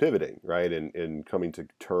pivoting, right, and coming to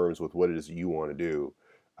terms with what it is you want to do.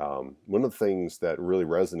 One of the things that really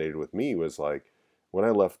resonated with me was, like, when I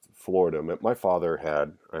left Florida, my father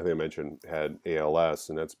had ALS,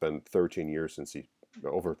 and that's been 13 years since he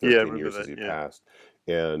passed.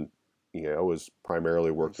 And, I was primarily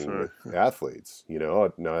working with athletes,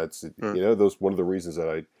 no, it's, those, one of the reasons that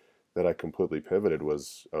I completely pivoted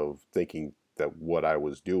was of thinking that what I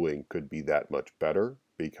was doing could be that much better,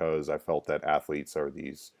 because I felt that athletes are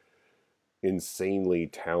these insanely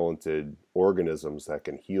talented organisms that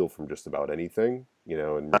can heal from just about anything,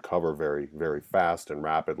 and recover very, very fast and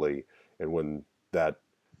rapidly. And when that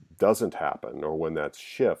doesn't happen, or when that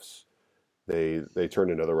shifts, they turn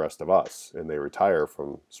into the rest of us, and they retire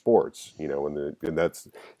from sports, and that's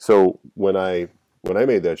so when I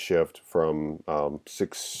made that shift from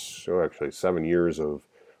 7 years of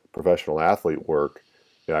professional athlete work,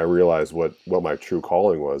 I realized what my true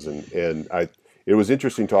calling was, and it was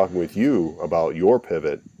interesting talking with you about your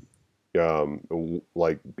pivot,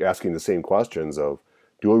 like asking the same questions of,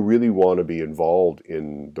 do I really want to be involved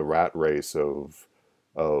in the rat race of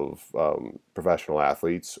professional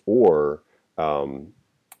athletes, or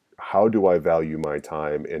how do I value my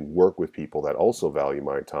time and work with people that also value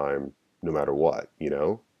my time no matter what, you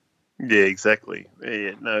know? Yeah, exactly.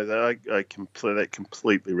 Yeah, no, that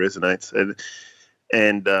completely resonates,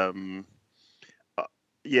 and uh,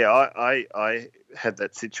 yeah, I had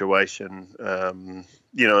that situation,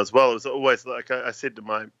 as well. It was always like I said to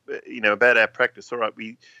about our practice. All right,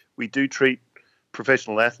 we do treat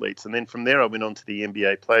professional athletes, and then from there I went on to the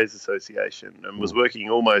NBA Players Association and was Mm. working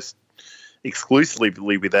almost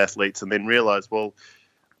exclusively with athletes, and then realized, well,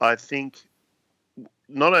 I think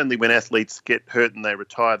not only when athletes get hurt and they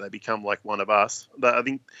retire, they become like one of us. I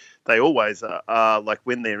think they always are like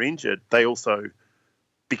when they're injured, they also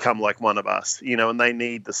become like one of us, and they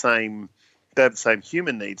need they have the same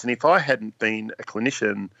human needs. And if I hadn't been a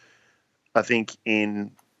clinician, I think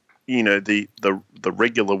in, the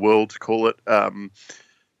regular world, to call it, I,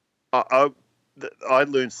 I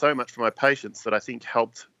learned so much from my patients that I think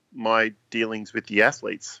helped my dealings with the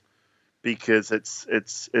athletes, because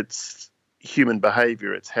it's human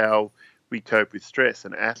behavior. It's how we cope with stress,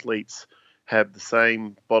 and athletes have the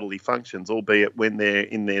same bodily functions, albeit when they're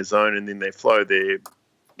in their zone and in their flow, they're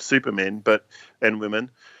supermen, and women.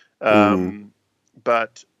 Mm-hmm.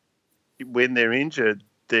 But when they're injured,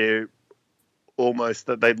 they're almost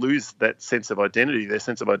that they lose that sense of identity. Their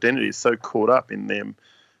sense of identity is so caught up in them,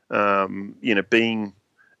 being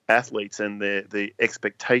athletes, and the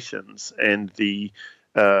expectations and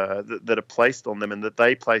that are placed on them and that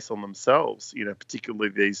they place on themselves. Particularly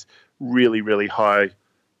these really, really high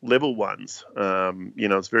level ones.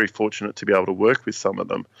 It's very fortunate to be able to work with some of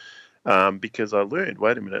them, because I learned,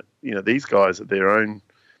 wait a minute, these guys are their own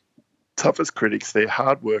toughest critics. They're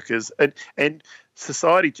hard workers, and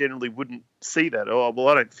society generally wouldn't see that. Oh, well,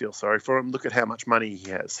 I don't feel sorry for him. Look at how much money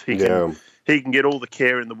he has. Yeah. He can get all the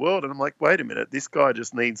care in the world. And I'm like, wait a minute, this guy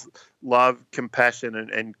just needs love, compassion,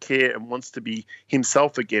 and care, and wants to be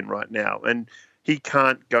himself again right now. And he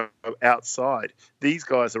can't go outside. These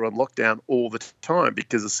guys are on lockdown all the time,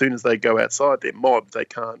 because as soon as they go outside, they're mobbed. They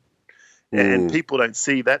can't. And Mm. people don't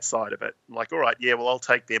see that side of it. I'm like, all right, yeah, well, I'll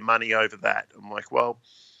take their money over that. I'm like, well,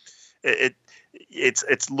 it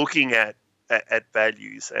it's looking at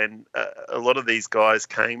values, and a lot of these guys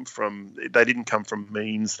they didn't come from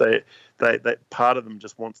means. That part of them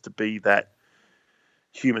just wants to be that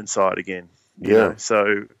human side again. Yeah.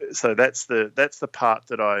 So that's the part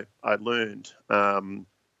that I learned, and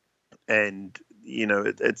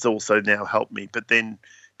it's also now helped me. But then,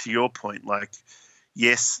 to your point, like,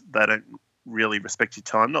 yes, they don't really respect your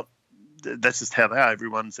time. Not That's just how they are.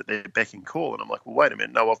 Everyone's at their beck and call, and I'm like, well, wait a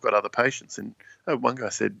minute, no, I've got other patients. And one guy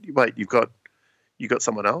said, wait, you got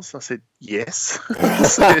someone else? I said, yes. I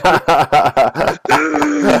said,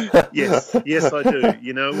 yes, I do.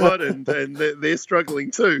 You know what? And they're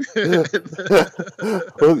struggling too.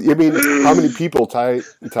 Well, I mean, how many people tie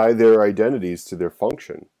their identities to their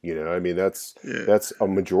function? I mean, Yeah, that's a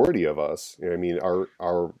majority of us. I mean,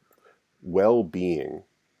 our well-being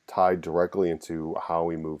tied directly into how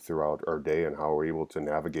we move throughout our day and how we're able to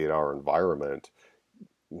navigate our environment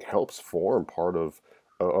helps form part of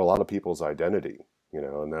a lot of people's identity.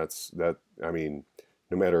 And that. I mean,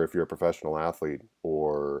 no matter if you're a professional athlete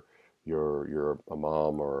or you're a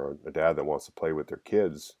mom or a dad that wants to play with their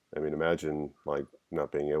kids. I mean, imagine like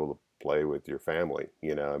not being able to play with your family.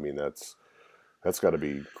 I mean, that's got to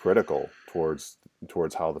be critical towards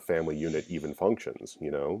how the family unit even functions.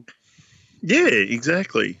 yeah,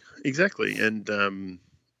 exactly. And and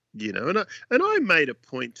I made a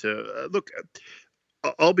point to look.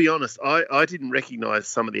 I'll be honest. I didn't recognise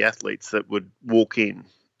some of the athletes that would walk in,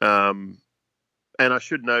 um, and I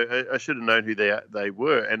should know. I should have known who they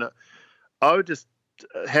were. And I would just,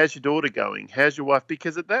 how's your daughter going? How's your wife?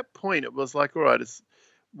 Because at that point, it was like, all right,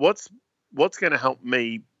 what's what's going to help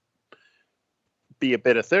me be a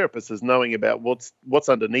better therapist is knowing about what's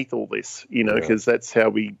underneath all this, Yeah. because that's how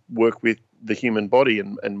we work with the human body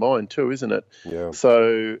and mind too, isn't it? Yeah.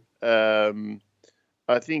 So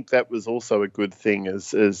I think that was also a good thing,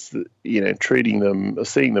 as treating them,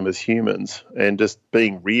 seeing them as humans, and just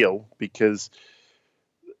being real, because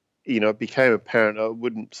it became apparent I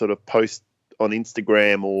wouldn't sort of post on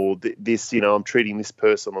Instagram or this, I'm treating this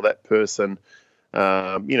person or that person, for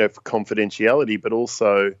confidentiality, but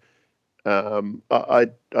also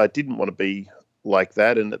I didn't want to be like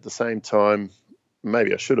that, and at the same time,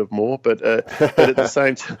 maybe I should have more, but at the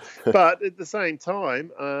same time,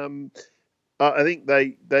 I think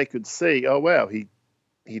they could see, oh wow, he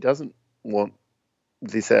doesn't want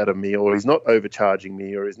this out of me, or he's not overcharging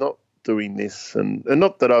me, or he's not doing this, and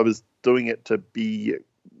not that I was doing it to be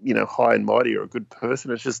high and mighty or a good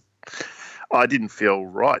person. It's just I didn't feel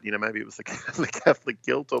right. Maybe it was the Catholic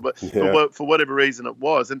guilt, but Yeah. for whatever reason it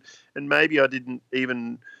was, and maybe I didn't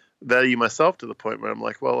even value myself to the point where I'm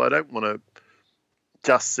like, well, I don't want to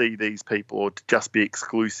just see these people or to just be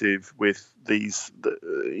exclusive with these,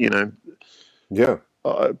 Yeah.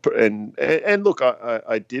 And look,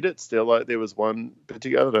 I did it still. Like, there was one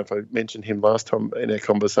particular, I don't know if I mentioned him last time in our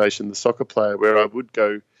conversation, the soccer player, where I would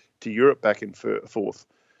go to Europe back and forth.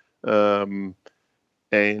 And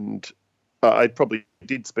I probably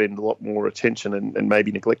did spend a lot more attention and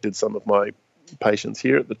maybe neglected some of my patients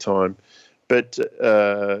here at the time, but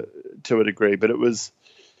to a degree. But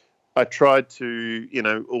I tried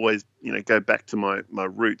to, always, go back to my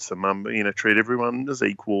roots and treat everyone as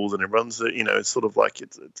equals, and everyone's, it's sort of like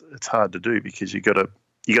it's hard to do because you got to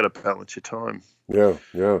balance your time. Yeah.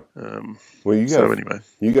 Yeah. Well,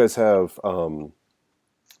 you guys have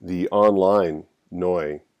the online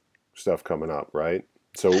NOI stuff coming up, right?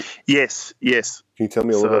 So yes. Can you tell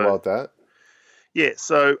me a little bit about that? Yeah.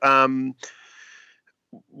 So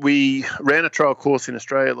we ran a trial course in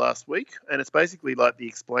Australia last week, and it's basically like the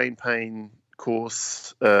Explain Pain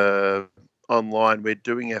course online. We're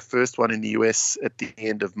doing our first one in the US at the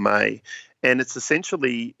end of May, and it's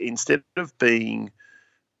essentially, instead of being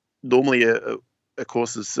normally a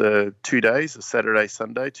course is 2 days, a Saturday,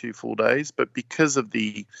 Sunday, 2 full days, but because of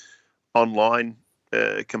the online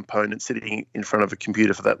component, sitting in front of a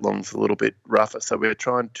computer for that long is a little bit rougher. So we're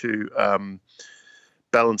trying to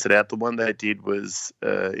balance it out. The one they did was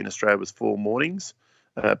in Australia was 4 mornings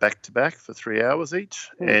back to back for 3 hours each,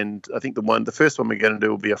 and I think the first one we're going to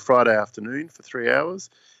do will be a Friday afternoon for 3 hours,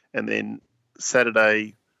 and then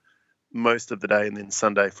Saturday most of the day, and then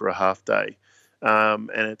Sunday for a half day. And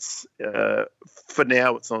it's for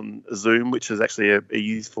now it's on Zoom, which is actually a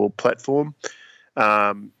useful platform.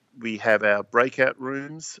 We have our breakout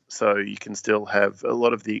rooms, so you can still have a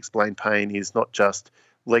lot of the Explain Pain is not just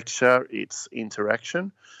lecture, it's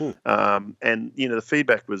interaction. And the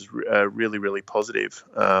feedback was really, really positive.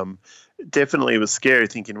 Definitely it was scary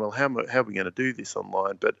thinking, well, how are we going to do this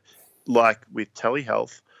online? But like with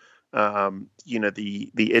telehealth,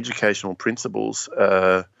 the educational principles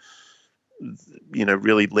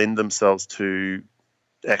really lend themselves to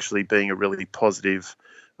actually being a really positive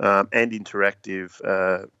and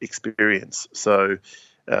interactive experience. So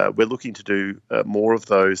we're looking to do more of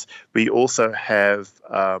those. We also have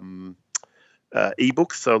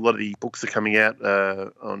ebooks. So a lot of the books are coming out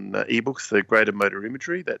on ebooks, the greater motor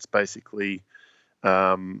imagery. That's basically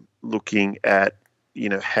looking at,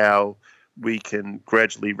 how we can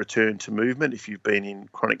gradually return to movement if you've been in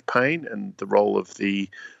chronic pain, and the role of the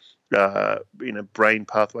brain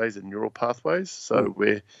pathways and neural pathways. So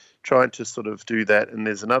we're trying to sort of do that. And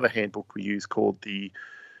there's another handbook we use called the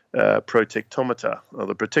protectometer, or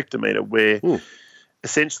the protectometer, where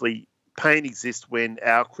essentially pain exists when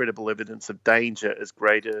our credible evidence of danger is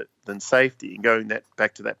greater than safety. And going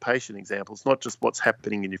back to that patient example, it's not just what's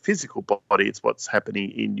happening in your physical body, it's what's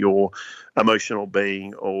happening in your emotional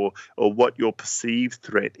being, or what your perceived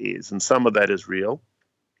threat is. And some of that is real.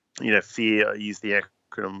 Fear, I use the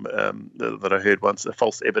acronym that I heard once,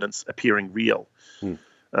 false evidence appearing real,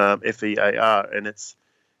 FEAR. And it's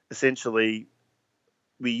essentially,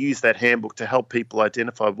 we use that handbook to help people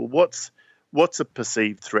identify, well, what's a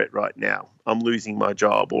perceived threat right now? I'm losing my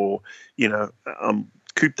job, or, I'm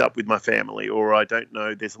cooped up with my family, or I don't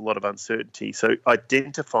know, there's a lot of uncertainty. So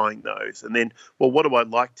identifying those, and then, well, what do I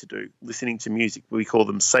like to do? Listening to music, we call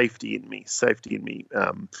them safety in me,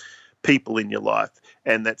 people in your life.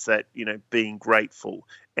 And that's that, being grateful.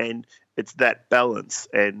 And it's that balance.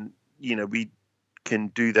 And, we can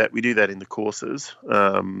do that. We do that in the courses.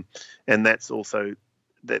 And that's also,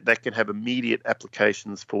 that can have immediate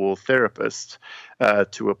applications for therapists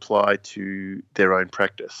to apply to their own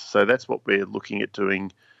practice. So that's what we're looking at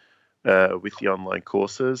doing with the online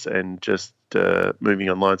courses, and just moving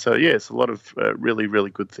online. So yeah, it's a lot of really,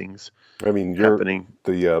 really good things happening.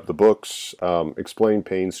 The books, Explain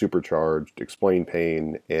Pain Supercharged, Explain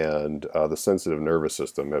Pain, and the Sensitive Nervous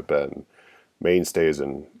System have been mainstays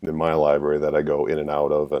in my library that I go in and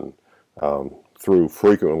out of, and through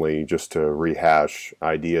frequently, just to rehash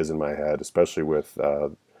ideas in my head, especially with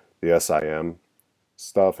the SIM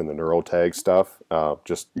stuff and the neurotag stuff,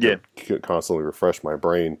 to constantly refresh my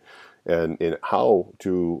brain and in how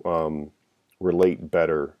to relate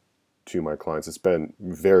better to my clients. It's been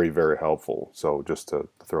very, very helpful. So just to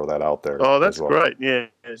throw that out there. Oh, that's great. Yeah.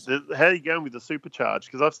 How are you going with the supercharge?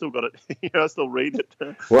 Because I've still got it. I still read it.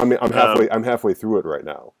 Well, I mean, I'm halfway through it right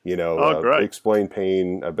now. Great. Explain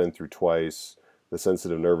Pain, I've been through twice. The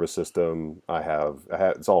Sensitive Nervous System, I have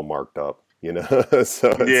it's all marked up. you know. So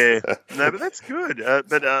Yeah, no, but that's good.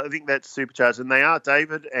 But I think that's supercharged, and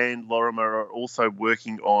David and Lorimer are also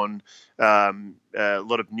working on a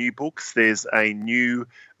lot of new books. There's a new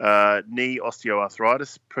knee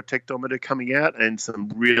osteoarthritis protectometer coming out, and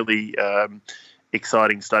some really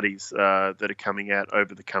exciting studies that are coming out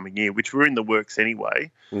over the coming year, which were in the works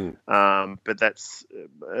anyway. But that's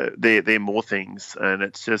they're more things, and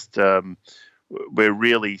it's just we're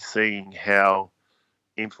really seeing how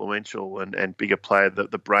influential and bigger player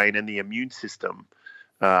that the brain and the immune system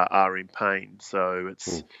are in pain. So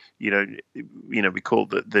it's you know we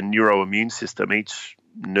call it the neuroimmune system. Each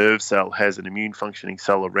nerve cell has an immune functioning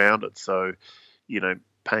cell around it. So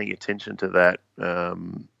paying attention to that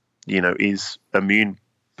is immune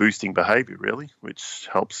boosting behavior, really, which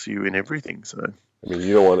helps you in everything. So I mean,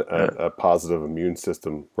 you don't want a positive immune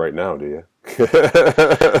system right now, do you?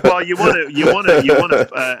 Well, you want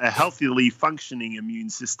a healthily functioning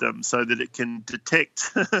immune system so that it can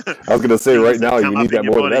detect. I was going to say right now you need that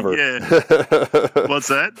more than ever. Yeah. What's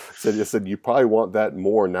that? You said you probably want that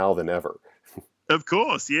more now than ever. Of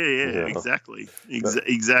course, yeah. Exactly.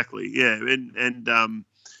 Yeah, and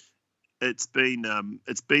it's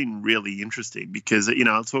been really interesting because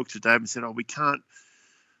I talked to Dave and said, we can't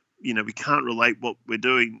relate what we're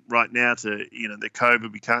doing right now to the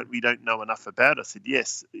COVID. We don't know enough about it. I said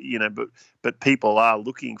yes, but people are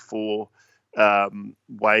looking for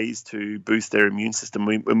ways to boost their immune system.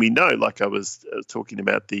 We know, like I was talking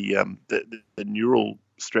about the neural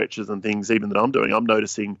stretches and things, even that I'm doing. I'm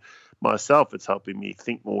noticing myself. It's helping me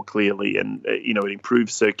think more clearly, and it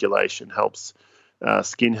improves circulation, helps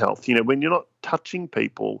skin health. When you're not touching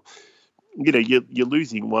people, you're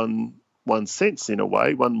losing one sense in a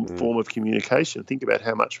way, one form of communication. Think about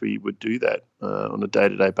how much we would do that on a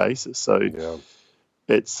day-to-day basis. So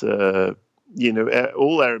it's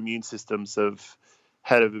all our immune systems have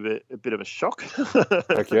had a bit of a shock.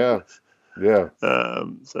 Heck yeah.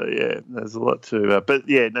 So there's a lot to, but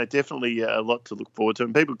definitely a lot to look forward to,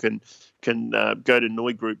 and people can go to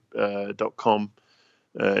noigroup.com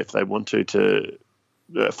if they want to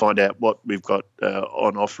find out what we've got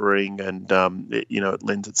on offering, and it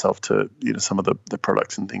lends itself to some of the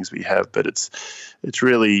products and things we have. But it's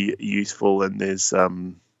really useful, and there's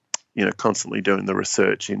constantly doing the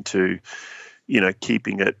research into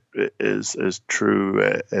keeping it as true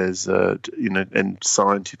as and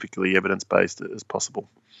scientifically evidence based as possible.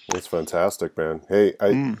 That's fantastic, man. Hey,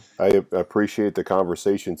 I appreciate the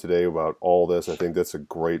conversation today about all this. I think that's a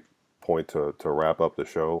great point to wrap up the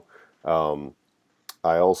show.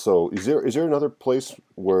 I also is there another place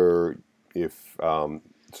where if so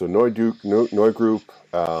NOI Group,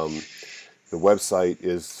 the website,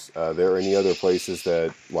 is there any other places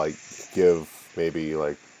that like give maybe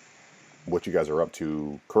like what you guys are up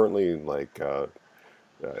to currently, like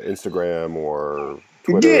Instagram or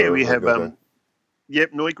Twitter? Yeah, we have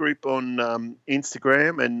NOI Group on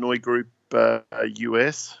Instagram and NOI Group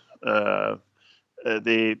US. They're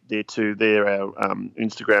two. They're our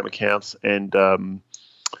Instagram accounts, and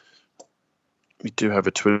we do have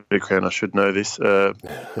a Twitter account. I should know this.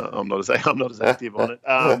 I'm not as active on it.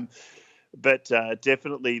 But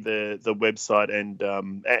definitely the website and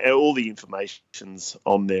all the information's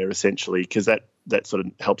on there essentially, because that sort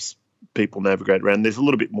of helps people navigate around. There's a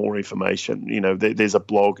little bit more information. There's a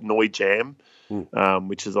blog, NOI Jam,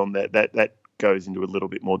 which is on that goes into a little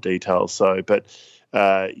bit more detail. So, but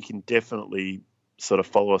you can definitely sort of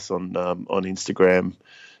follow us on Instagram,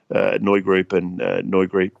 NOI Group and NOI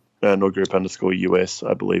Group _US,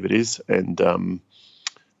 I believe it is, and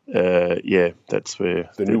that's where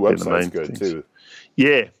the new website's good things. Too.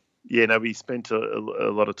 Yeah. No, we spent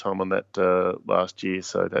a lot of time on that last year,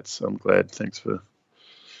 so I'm glad. Thanks for.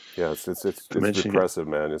 Yeah, it's impressive,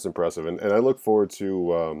 man. It's impressive, and I look forward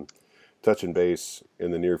to touching base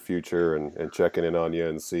in the near future and checking in on you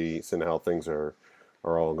and seeing how things are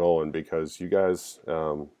all going, because you guys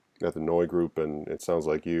at the NOI Group, and it sounds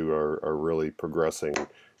like you are really progressing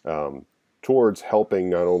towards helping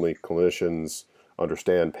not only clinicians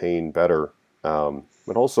understand pain better,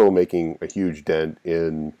 but also making a huge dent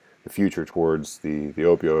in the future towards the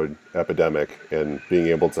opioid epidemic and being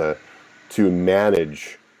able to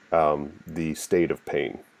manage the state of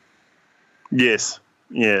pain. Yes.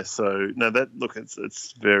 Yeah. So no,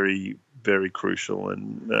 it's very, very crucial,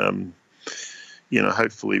 and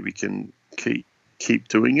hopefully we can keep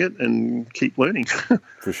doing it and keep learning.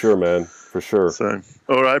 For sure, man. For sure. So,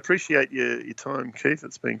 all right. I appreciate your time, Keith.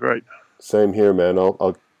 It's been great. Same here, man.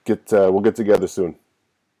 We'll get together soon.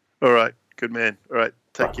 All right. Good man. All right.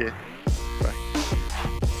 Take care. Bye.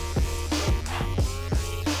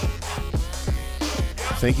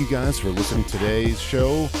 Thank you guys for listening to today's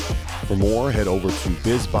show. For more, head over to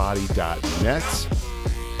bizbody.net.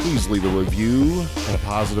 Please leave a review and a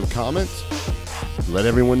positive comment. Let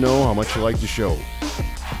everyone know how much you like the show.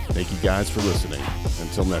 Thank you guys for listening.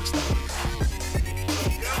 Until next time.